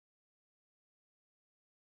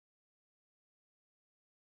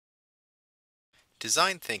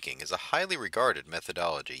Design thinking is a highly regarded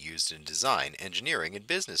methodology used in design, engineering, and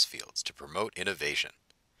business fields to promote innovation.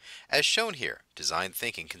 As shown here, design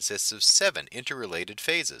thinking consists of 7 interrelated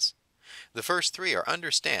phases. The first 3 are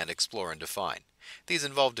understand, explore, and define. These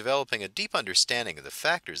involve developing a deep understanding of the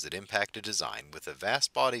factors that impact a design with the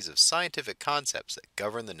vast bodies of scientific concepts that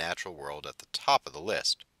govern the natural world at the top of the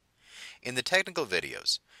list. In the technical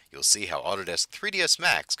videos, you'll see how Autodesk 3ds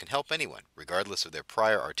Max can help anyone, regardless of their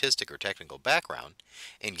prior artistic or technical background,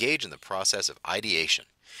 engage in the process of ideation.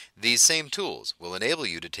 These same tools will enable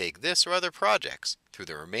you to take this or other projects through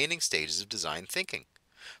the remaining stages of design thinking: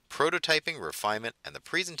 prototyping, refinement, and the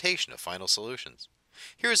presentation of final solutions.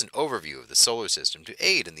 Here is an overview of the solar system to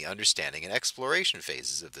aid in the understanding and exploration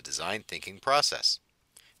phases of the design thinking process.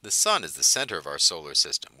 The Sun is the center of our solar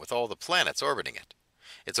system, with all the planets orbiting it.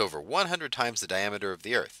 It's over 100 times the diameter of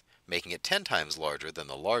the Earth, making it 10 times larger than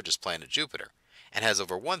the largest planet Jupiter, and has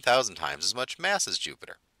over 1,000 times as much mass as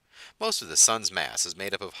Jupiter. Most of the Sun's mass is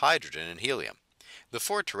made up of hydrogen and helium. The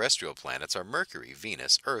 4 terrestrial planets are Mercury,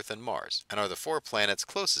 Venus, Earth, and Mars, and are the 4 planets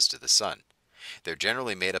closest to the Sun. They're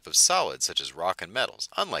generally made up of solids such as rock and metals,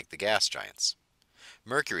 unlike the gas giants.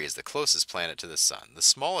 Mercury is the closest planet to the Sun, the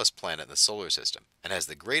smallest planet in the solar system, and has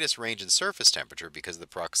the greatest range in surface temperature because of the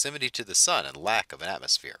proximity to the Sun and lack of an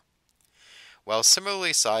atmosphere. While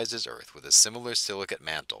similarly sized as Earth with a similar silicate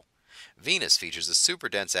mantle, Venus features a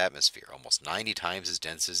super-dense atmosphere, almost 90 times as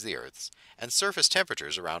dense as the Earth's, and surface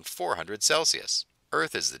temperatures around 400 Celsius.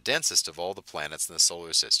 Earth is the densest of all the planets in the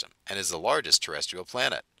solar system, and is the largest terrestrial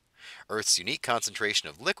planet. Earth's unique concentration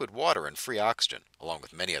of liquid water and free oxygen, along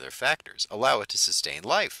with many other factors, allow it to sustain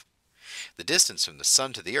life. The distance from the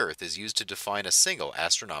Sun to the Earth is used to define a single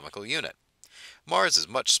astronomical unit. Mars is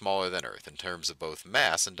much smaller than Earth in terms of both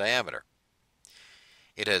mass and diameter.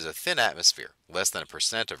 It has a thin atmosphere, less than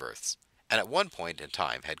 1% of Earth's, and at one point in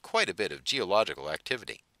time had quite a bit of geological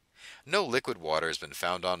activity. No liquid water has been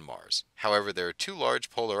found on Mars. However, there are 2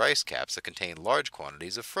 large polar ice caps that contain large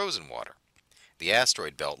quantities of frozen water. The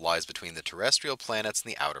asteroid belt lies between the terrestrial planets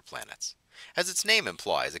and the outer planets. As its name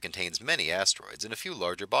implies, it contains many asteroids and a few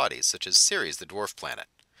larger bodies, such as Ceres, the dwarf planet.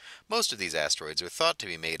 Most of these asteroids are thought to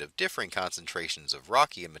be made of differing concentrations of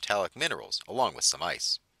rocky and metallic minerals, along with some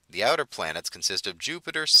ice. The outer planets consist of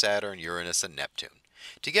Jupiter, Saturn, Uranus, and Neptune.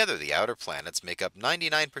 Together, the outer planets make up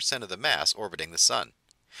 99% of the mass orbiting the Sun.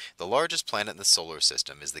 The largest planet in the solar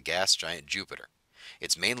system is the gas giant Jupiter.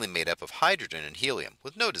 It's mainly made up of hydrogen and helium,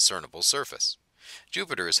 with no discernible surface.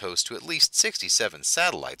 Jupiter is host to at least 67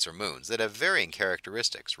 satellites or moons that have varying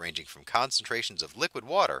characteristics, ranging from concentrations of liquid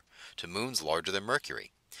water to moons larger than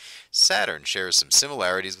Mercury. Saturn shares some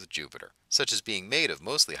similarities with Jupiter, such as being made of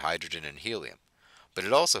mostly hydrogen and helium, but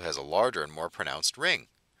it also has a larger and more pronounced ring.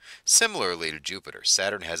 Similarly to Jupiter,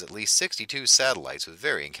 Saturn has at least 62 satellites with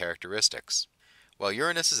varying characteristics. While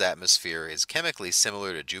Uranus's atmosphere is chemically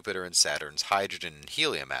similar to Jupiter and Saturn's hydrogen and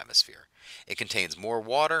helium atmosphere, it contains more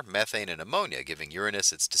water, methane, and ammonia, giving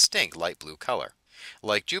Uranus its distinct light blue color.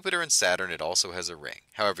 Like Jupiter and Saturn, it also has a ring.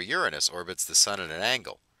 However, Uranus orbits the Sun at an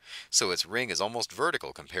angle, so its ring is almost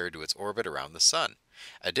vertical compared to its orbit around the Sun.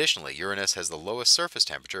 Additionally, Uranus has the lowest surface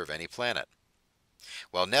temperature of any planet.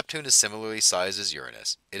 While Neptune is similarly sized as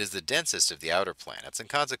Uranus, it is the densest of the outer planets and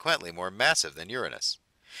consequently more massive than Uranus.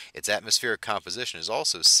 Its atmospheric composition is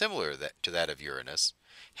also similar to that of Uranus,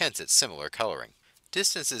 hence its similar coloring.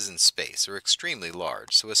 Distances in space are extremely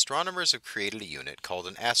large, so astronomers have created a unit called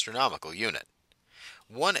an astronomical unit.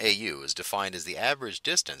 1 AU is defined as the average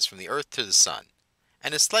distance from the Earth to the Sun,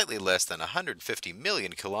 and is slightly less than 150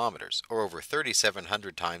 million kilometers, or over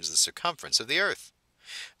 3,700 times the circumference of the Earth.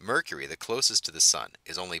 Mercury, the closest to the Sun,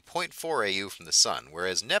 is only 0.4 AU from the Sun,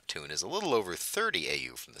 whereas Neptune is a little over 30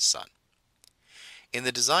 AU from the Sun. In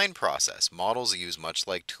the design process, models are used much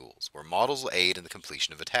like tools, where models will aid in the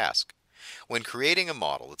completion of a task. When creating a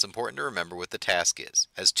model, it's important to remember what the task is,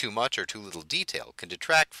 as too much or too little detail can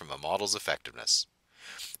detract from a model's effectiveness.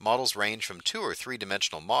 Models range from 2 or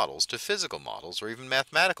 3-dimensional models to physical models or even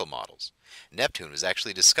mathematical models. Neptune was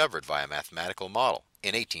actually discovered via a mathematical model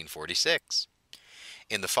in 1846.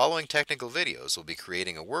 In the following technical videos, we'll be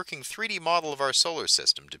creating a working 3D model of our solar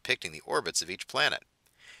system depicting the orbits of each planet.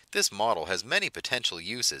 This model has many potential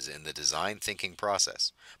uses in the design thinking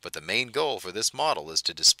process, but the main goal for this model is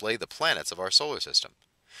to display the planets of our solar system.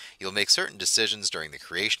 You'll make certain decisions during the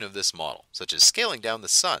creation of this model, such as scaling down the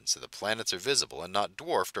Sun so the planets are visible and not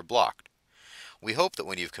dwarfed or blocked. We hope that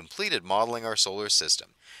when you've completed modeling our solar system,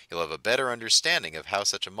 you'll have a better understanding of how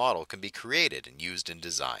such a model can be created and used in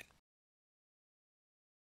design.